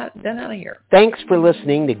be done out of here. Thanks for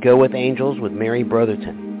listening to Go With Angels with Mary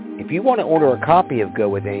Brotherton. If you want to order a copy of Go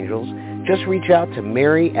With Angels, just reach out to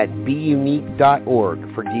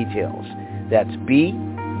Mary@beunique.org for details. That's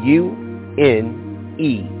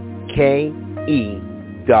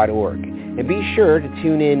BUNEKE.org. And be sure to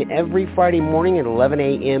tune in every Friday morning at 11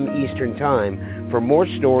 a.m. Eastern Time for more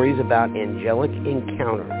stories about angelic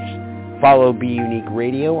encounters. Follow Be Unique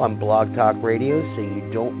Radio on Blog Talk Radio so you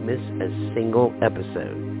don't miss a single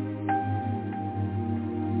episode.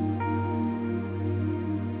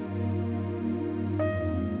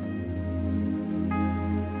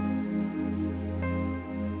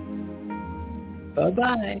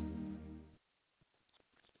 Bye-bye.